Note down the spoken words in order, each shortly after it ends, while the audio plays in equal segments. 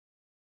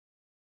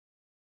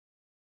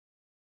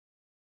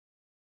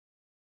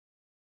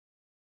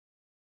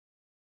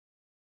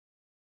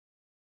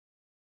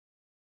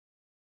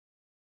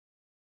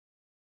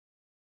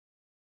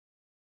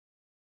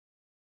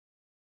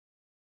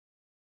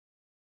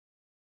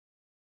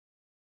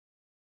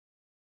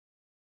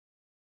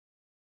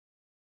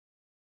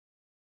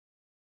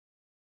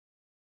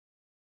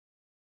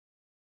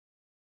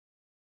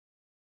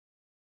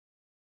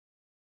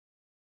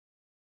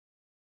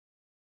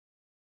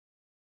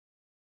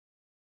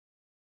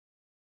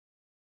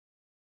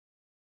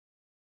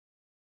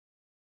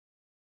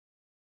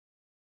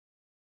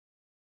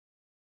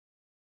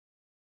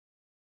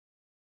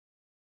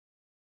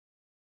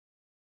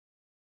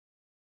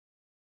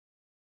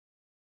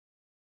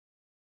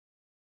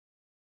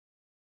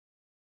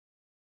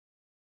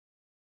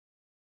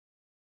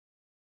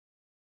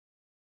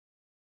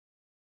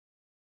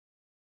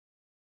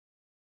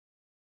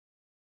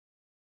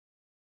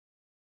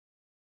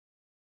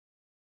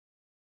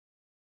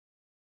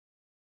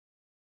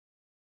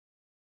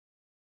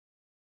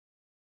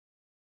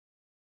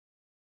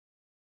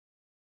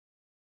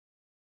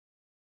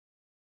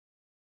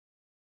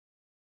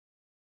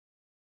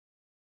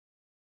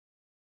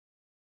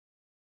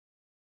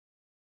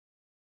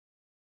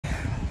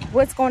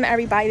What's going on,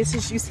 everybody? This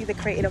is Juicy the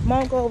Creative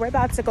Mogul. We're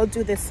about to go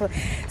do this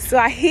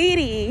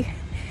Saweetie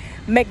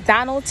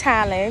McDonald's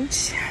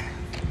challenge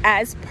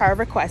as per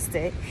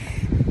requested.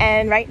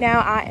 And right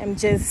now I am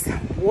just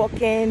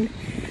walking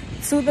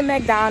to the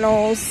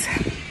McDonald's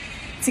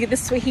to get the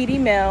Saweetie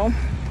meal.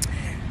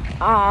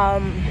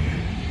 I'm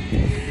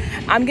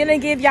gonna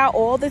give y'all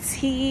all the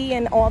tea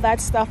and all that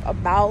stuff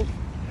about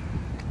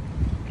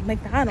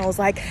McDonald's.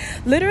 Like,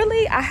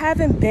 literally, I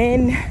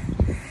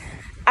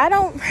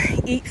don't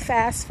eat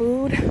fast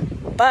food,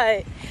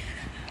 but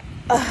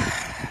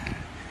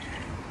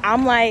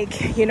I'm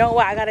like, you know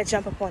what, I gotta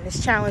jump up on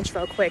this challenge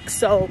real quick.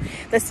 So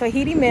the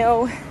Saweetie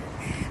meal,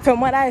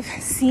 from what I've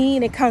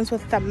seen, it comes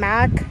with the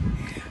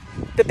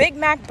Big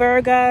Mac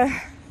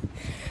burger,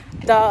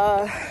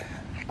 the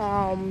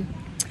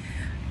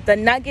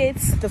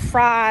nuggets, the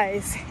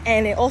fries,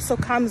 and it also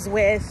comes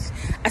with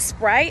a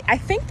Sprite. I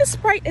think the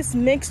Sprite is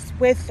mixed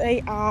with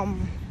a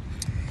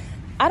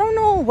I don't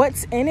know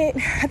what's in it.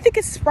 I think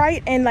it's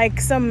Sprite and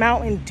like some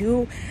Mountain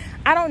Dew.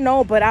 I don't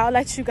know, but I'll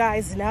let you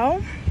guys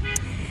know.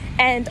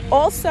 And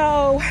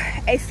also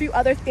a few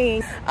other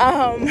things.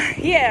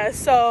 Yeah,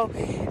 so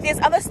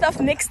there's other stuff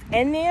mixed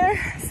in there.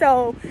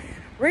 So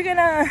we're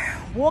gonna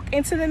walk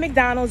into the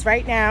McDonald's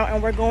right now,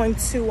 and we're going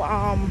to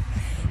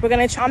we're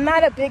gonna try. I'm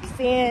not a big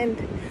fan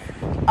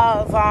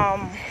of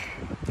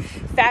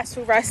fast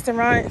food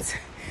restaurants,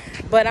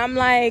 but I'm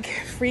like,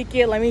 freak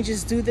it, let me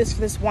just do this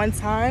for this one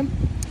time.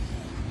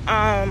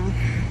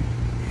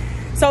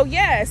 So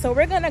yeah, so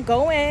we're gonna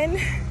go in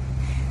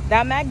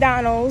that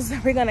McDonald's,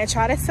 we're gonna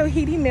try the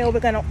Saweetie meal, we're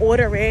gonna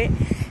order it,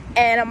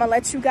 and I'm gonna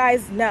let you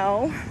guys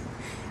know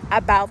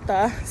about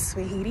the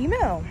Saweetie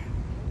meal.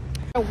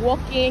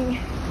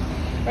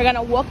 We're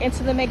gonna walk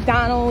into the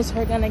McDonald's,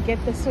 we're gonna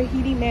get the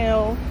Saweetie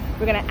meal,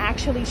 we're gonna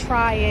actually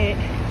try it.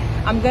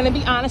 I'm gonna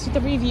be honest with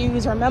the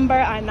reviews. Remember,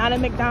 I'm not a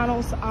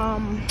McDonald's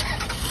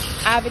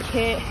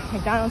advocate.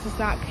 McDonald's does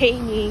not pay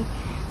me.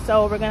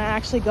 So we're gonna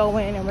actually go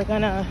in and we're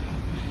gonna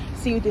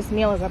see what this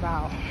meal is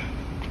about.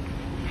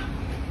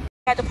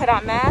 I had to put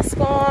our mask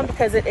on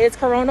because it is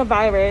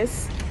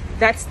coronavirus.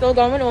 That's still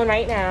going on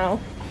right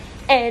now.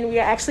 And we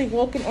are actually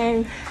walking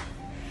in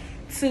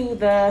to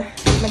the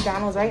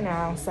McDonald's right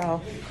now. So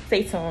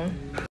stay tuned.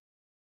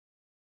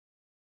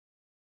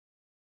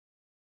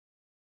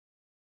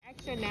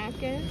 Extra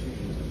napkins.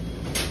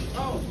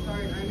 Oh,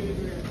 sorry, I need to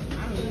do it.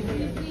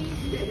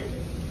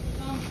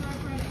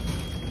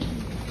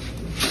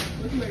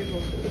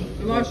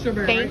 A lot of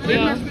strawberry. Thank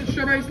right? You.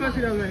 Strawberry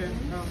slushy over here.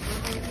 Oh. I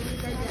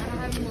don't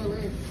have no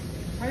list.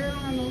 How you don't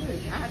have no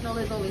list? I have no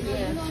list over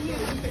here.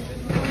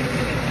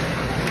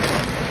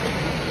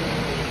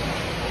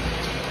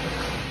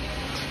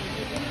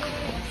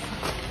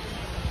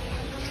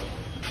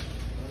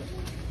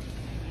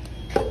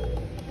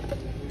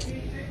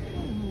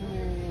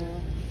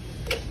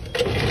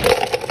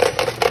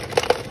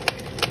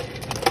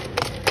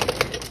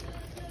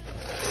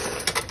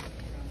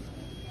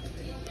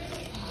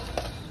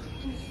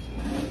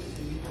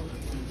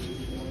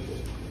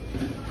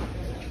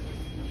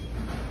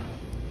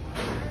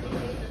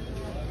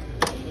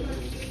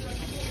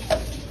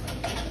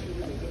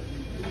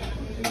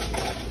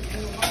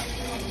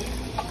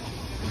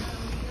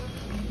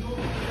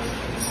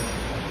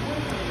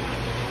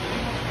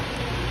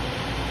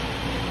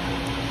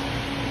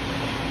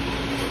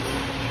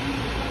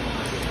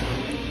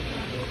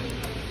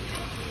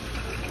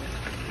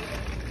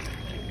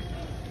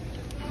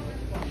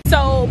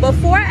 So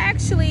before I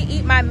actually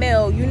eat my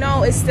meal, you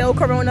know it's still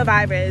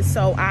coronavirus,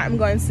 so I'm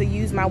going to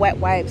use my wet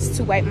wipes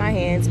to wipe my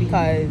hands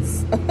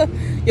because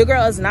your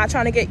girl is not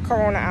trying to get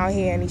corona out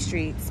here in these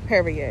streets,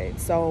 period.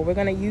 So we're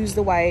gonna use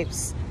the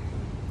wipes.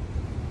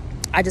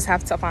 I just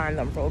have to find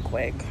them real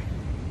quick.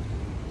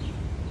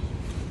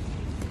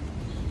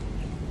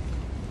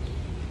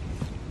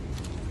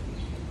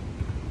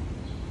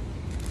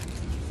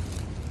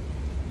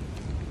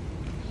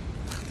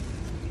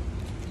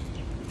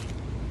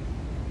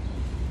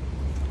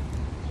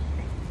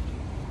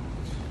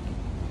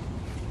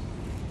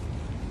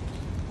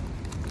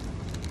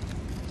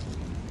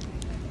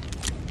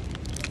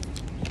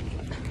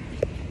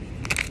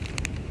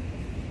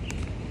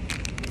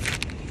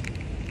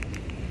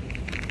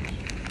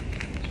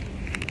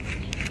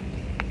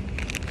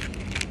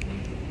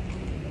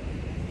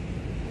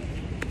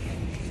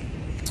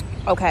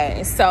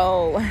 Okay,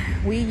 so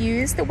we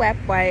use the wet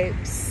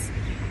wipes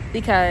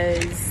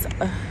because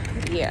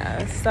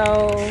yeah,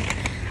 so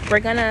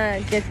we're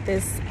gonna get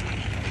this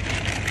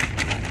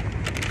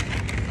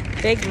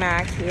Big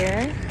Mac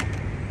here.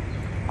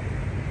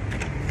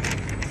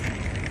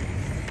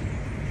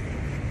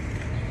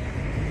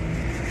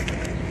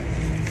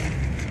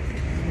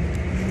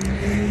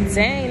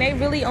 Dang, they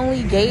really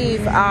only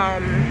gave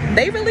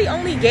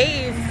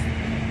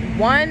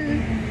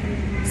one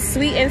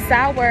sweet and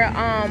sour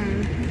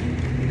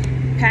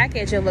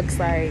package, it looks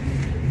like.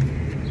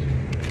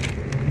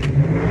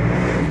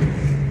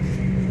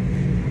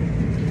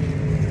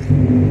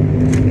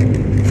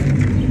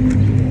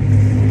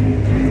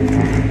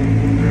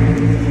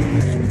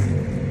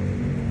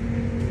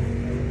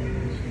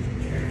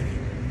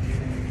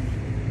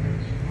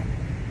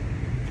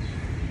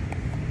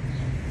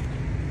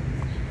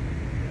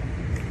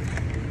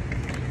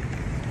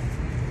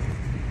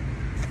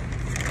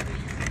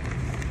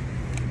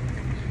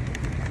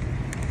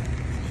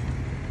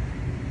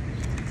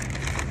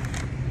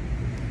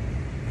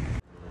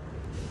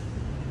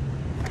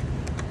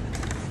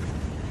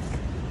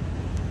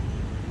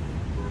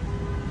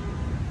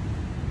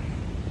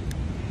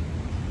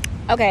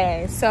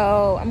 Okay,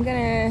 so I'm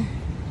gonna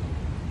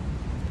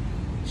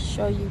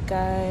show you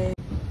guys.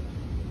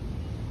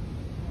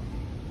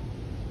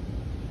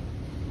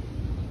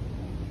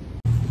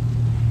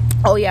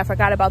 Oh yeah, I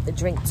forgot about the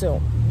drink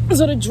too.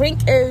 So the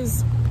drink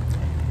is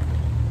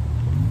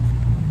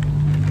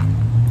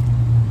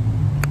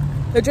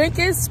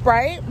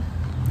Sprite,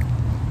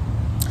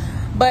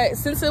 but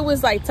since it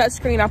was like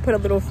touchscreen, I put a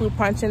little fruit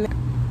punch in there.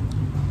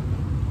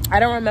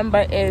 I don't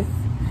remember if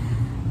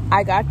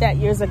I got that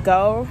years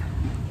ago.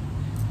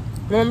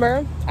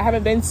 Remember, I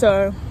haven't been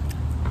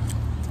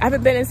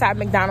inside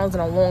McDonald's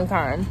in a long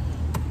time.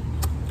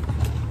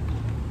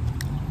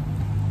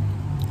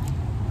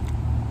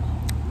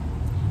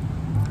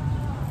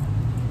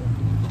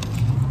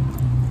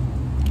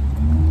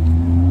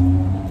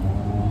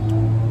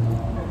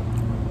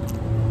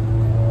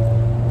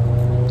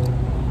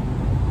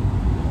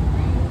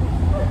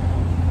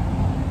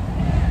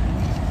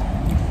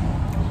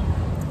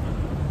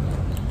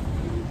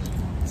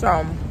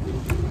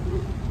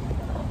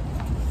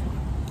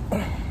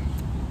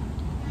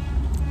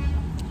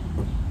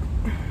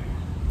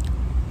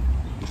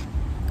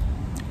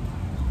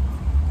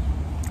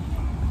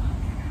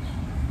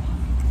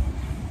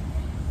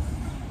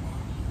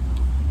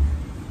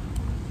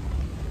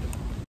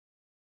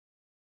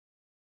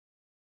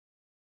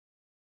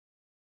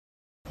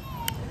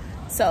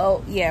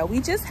 So yeah,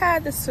 we just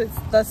had the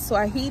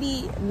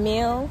Saweetie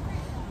meal,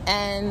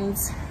 and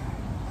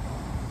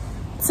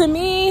to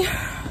me,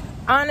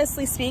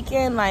 honestly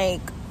speaking, like,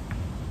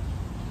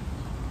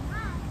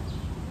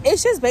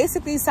 it's just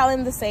basically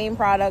selling the same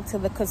product to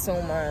the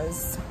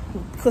customers.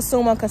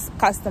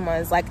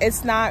 Like,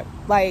 it's not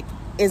like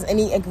is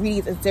any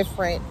ingredients is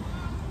different.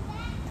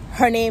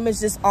 Her name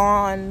is just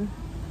on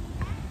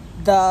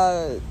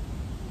the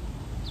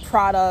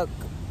product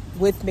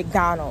with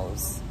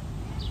McDonald's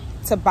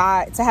to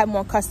have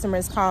more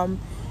customers come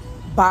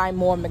buy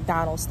more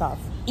McDonald's stuff.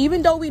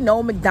 Even though we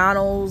know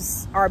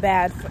McDonald's are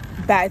bad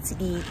to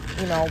eat,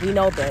 you know, we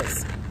know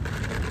this.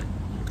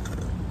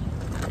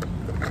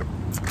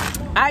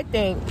 I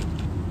think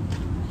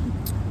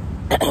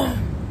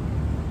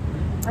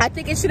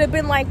it should have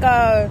been like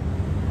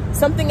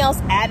something else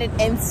added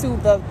into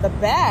the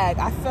bag.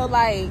 I feel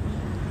like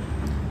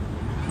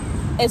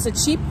it's a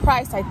cheap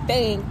price, I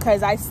think,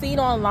 because I seen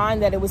online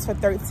that it was for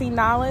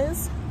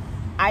 $13.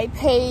 I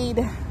paid,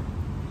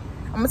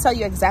 I'm gonna tell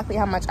you exactly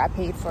how much I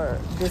paid for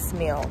this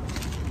meal.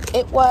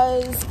 It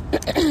was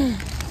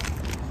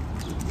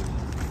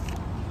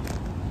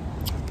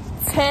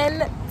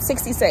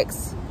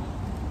 $10.66.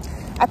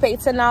 I paid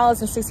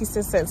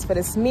 $10.66 for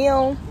this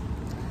meal,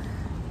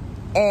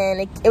 and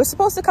it was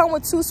supposed to come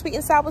with 2 sweet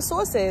and sour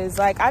sauces.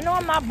 Like, I know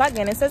I'm not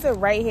bugging. It says it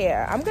right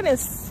here. I'm gonna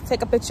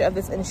take a picture of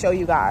this and show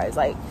you guys.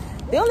 Like,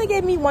 they only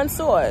gave me 1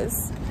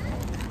 sauce.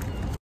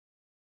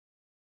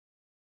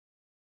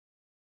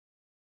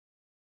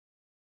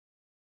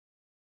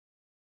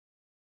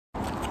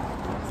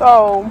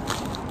 So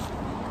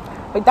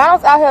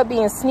McDonald's out here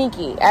being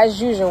sneaky as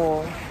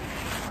usual.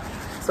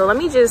 So let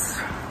me just,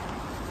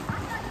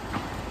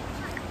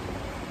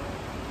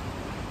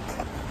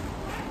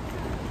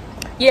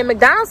 yeah,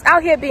 McDonald's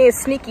out here being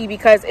sneaky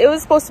because it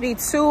was supposed to be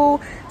 2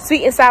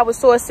 sweet and sour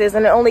sauces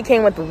and it only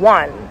came with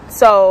 1.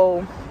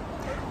 So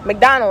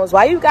McDonald's,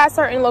 why you got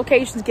certain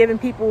locations giving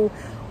people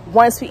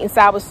 1 sweet and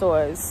sour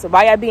sauce?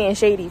 Why y'all being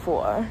shady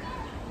for?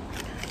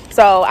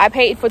 So I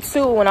paid for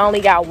 2 and I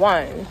only got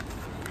 1.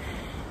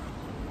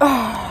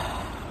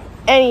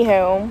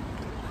 Anywho,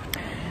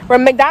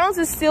 but McDonald's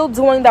is still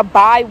doing the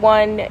buy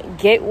 1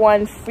 get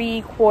 1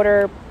 free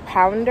quarter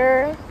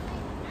pounder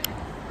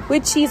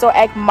with cheese or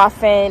egg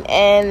muffin,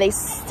 and they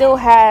still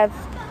have,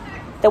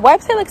 the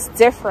website looks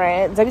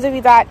different,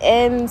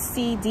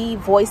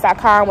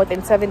 www.ncdvoice.com,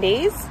 within 7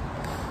 days.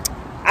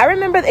 I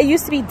remember it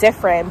used to be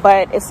different,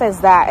 but it says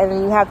that, and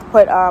then you have to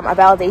put a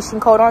validation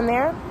code on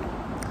there,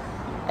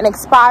 and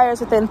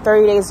expires within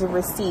 30 days of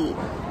receipt,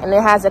 and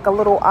it has like a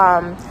little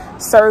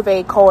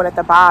survey code at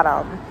the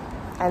bottom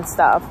and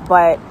stuff.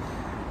 But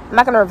I'm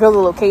not gonna reveal the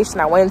location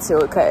I went to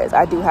because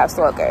I do have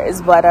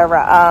stalkers. But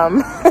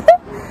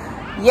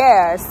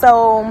yeah,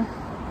 so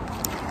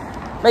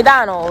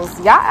McDonald's,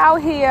 y'all out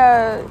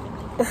here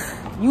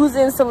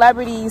using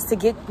celebrities to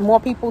get more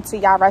people to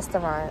y'all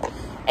restaurant,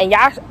 and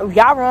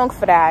y'all wrong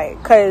for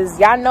that, because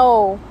y'all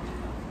know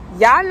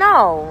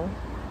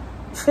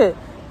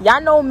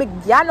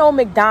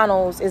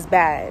McDonald's is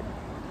bad,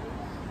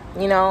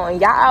 you know, and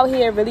y'all out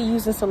here really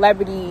using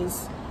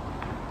celebrities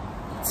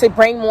to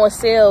bring more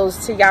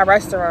sales to y'all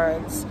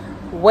restaurants.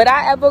 Would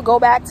I ever go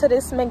back to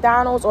this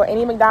McDonald's or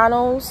any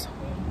McDonald's?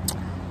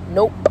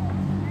 Nope.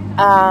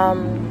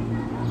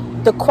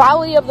 The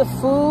quality of the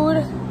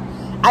food,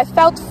 I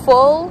felt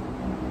full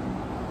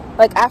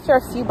like after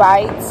a few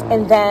bites,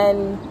 and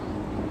then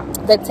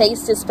the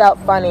taste just felt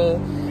funny.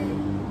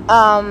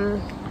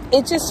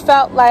 It just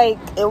felt like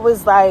it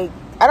was like,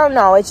 I don't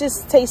know, it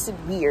just tasted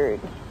weird.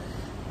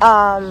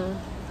 I'm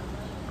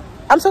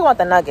talking about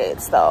the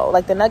nuggets though.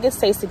 Like, the nuggets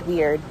tasted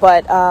weird,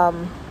 but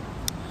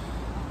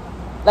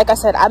like I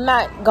said, I'm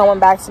not going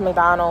back to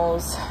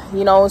McDonald's.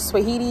 You know,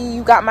 Saweetie,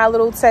 you got my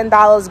little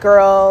 $10,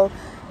 girl.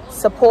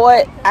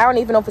 Support. I don't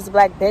even know if it's a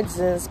black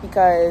business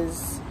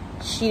because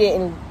she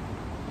didn't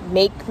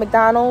make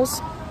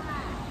McDonald's,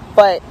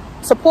 but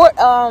support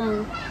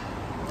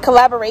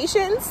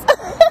collaborations.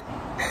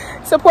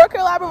 Support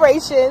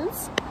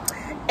collaborations.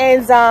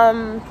 And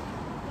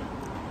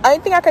only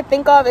thing I could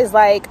think of is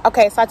like,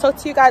 okay, so I talked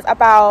to you guys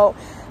about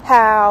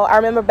how I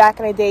remember back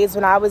in the days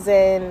when I was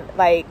in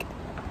like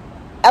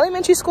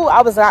elementary school,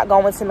 I was not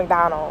going to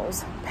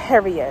McDonald's,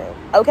 period.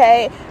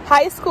 Okay,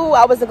 high school,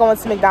 I wasn't going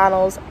to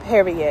McDonald's,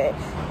 period.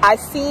 I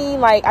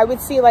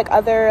would see like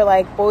other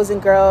like boys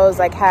and girls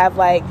like have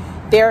like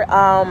their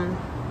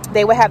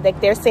they would have like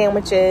their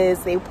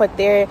sandwiches, they put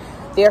their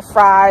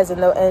fries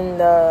and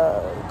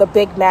the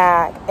Big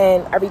Mac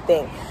and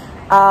everything.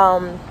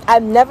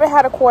 I've never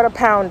had a quarter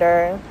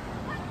pounder.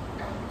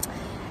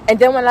 And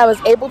then when I was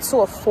able to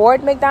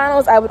afford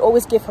McDonald's, I would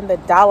always get from the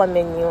dollar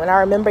menu. And I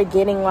remember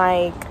getting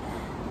like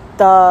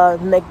the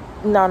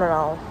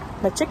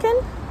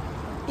McChicken?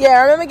 Yeah,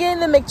 I remember getting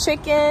the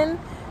McChicken,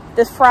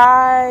 the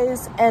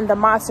fries, and the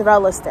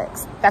mozzarella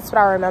sticks. That's what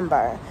I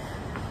remember.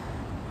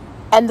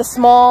 And the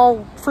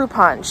small fruit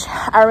punch.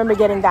 I remember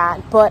getting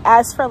that. But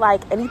as for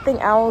like anything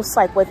else,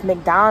 like with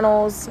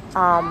McDonald's,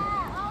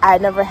 I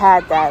never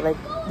had that. Like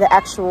the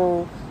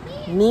actual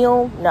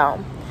meal,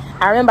 no.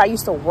 I remember I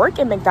used to work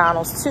in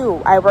McDonald's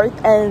too. I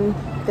worked in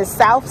the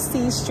South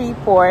Sea Street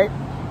Seaport.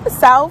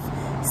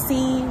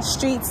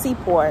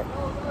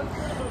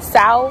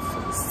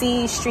 South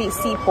Sea Street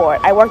Seaport.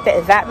 I worked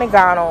at that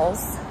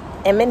McDonald's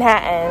in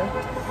Manhattan.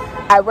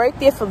 I worked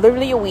there for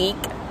literally a week,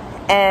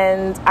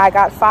 and I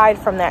got fired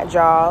from that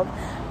job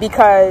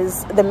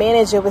because the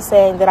manager was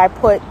saying that I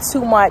put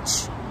too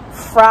much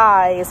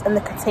fries in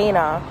the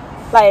container.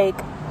 Like,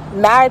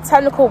 mad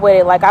technical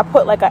with it. Like, I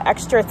put like an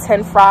extra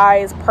 10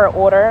 fries per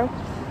order.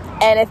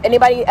 And if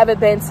anybody ever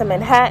been to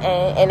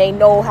Manhattan and they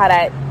know how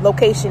that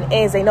location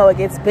is, they know it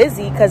gets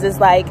busy because it's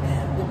like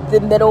the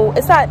middle.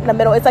 It's not in the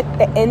middle, it's like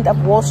the end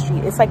of Wall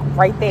Street. It's like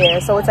right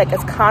there. So it's like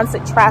it's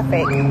constant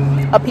traffic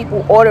of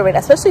people ordering,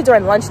 especially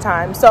during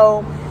lunchtime.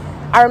 So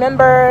I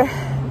remember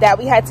that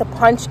we had to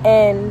punch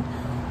in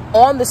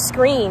on the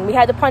screen. We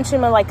had to punch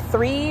in like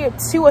 2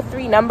 or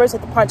 3 numbers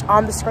at the punch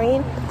on the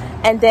screen.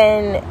 And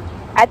then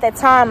at that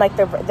time, like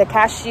the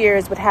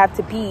cashiers would have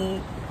to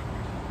be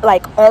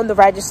like on the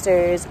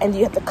registers, and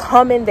you have to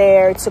come in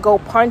there to go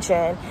punch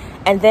in.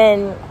 And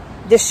then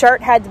the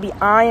shirt had to be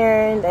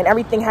ironed and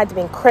everything had to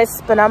be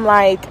crisp. And I'm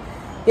like,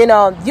 you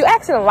know, you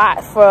asking a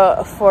lot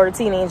for a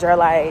teenager.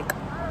 Like,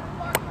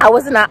 I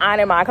was not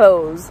ironing my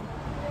clothes.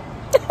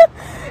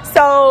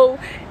 So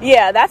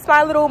yeah, that's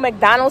my little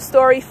McDonald's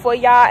story for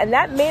y'all. And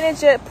that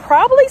manager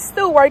probably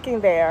still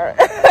working there.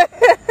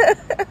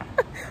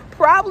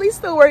 Probably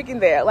still working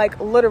there, like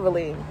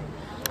literally.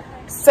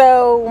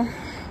 So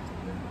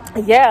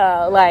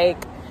yeah, like,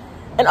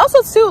 and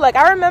also too, like,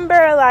 I remember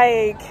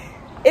like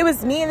it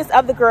was me and this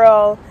other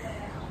girl,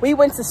 we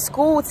went to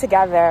school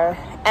together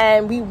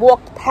and we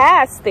walked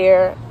past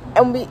there,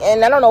 and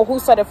I don't know who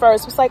said it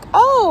first, it was like,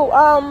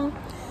 oh,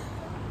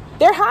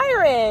 they're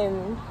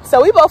hiring.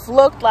 So we both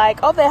looked like,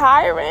 oh, they're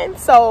hiring.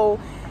 So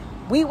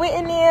we went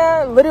in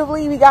there,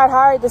 literally we got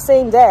hired the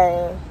same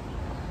day.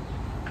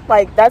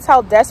 Like, that's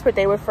how desperate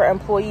they were for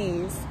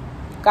employees.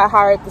 Got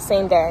hired the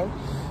same day.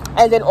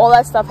 And then all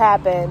that stuff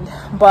happened.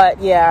 But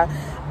yeah,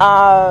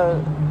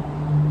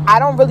 I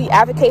don't really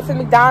advocate for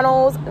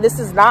McDonald's. This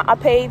is not a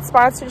paid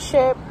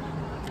sponsorship.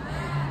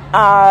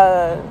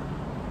 I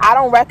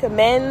don't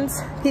recommend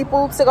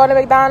people to go to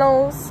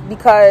McDonald's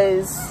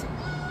because,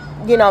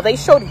 you know, they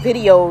showed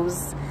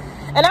videos.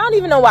 And I don't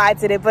even know why I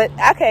did it. But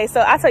okay, so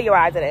I'll tell you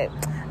why I did it.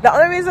 The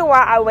only reason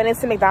why I went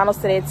into McDonald's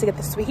today to get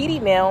the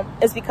Saweetie meal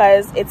is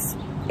because it's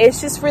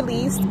just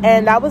released.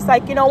 And I was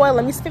like, you know what,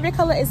 let me see, favorite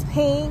color is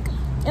pink.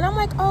 And I'm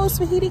like, oh,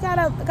 Saweetie got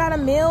a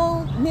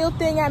meal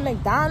thing at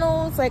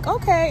McDonald's. Like,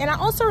 okay. And I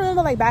also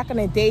remember, like, back in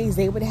the days,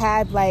 they would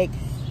have like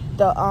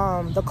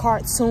the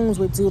cartoons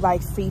would do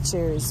like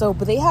features. So,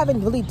 but they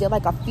haven't really did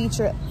like a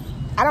feature.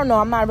 I don't know,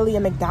 I'm not really a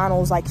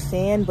McDonald's like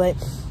fan, but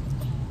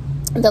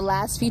the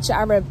last feature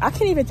I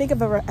can't even think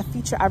of a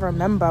feature I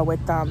remember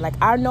with them. Like,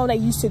 I know they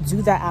used to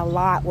do that a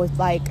lot with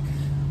like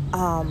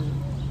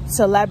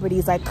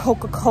celebrities, like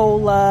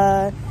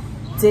Coca-Cola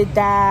did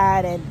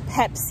that and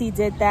Pepsi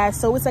did that.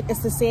 So it's like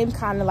it's the same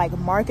kind of like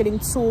marketing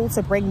tool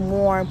to bring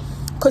more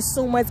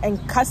consumers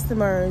and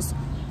customers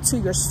to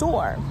your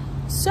store.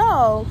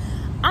 So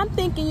I'm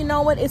thinking, you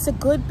know what, it's a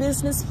good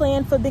business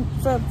plan for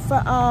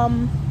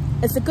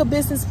it's a good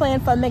business plan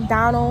for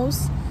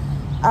McDonald's.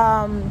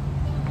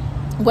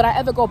 Would I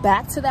ever go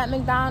back to that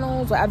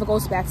McDonald's? Would I ever go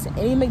back to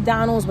any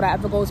McDonald's? Would I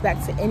ever go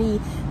back to any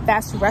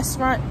fast food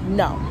restaurant?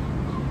 No.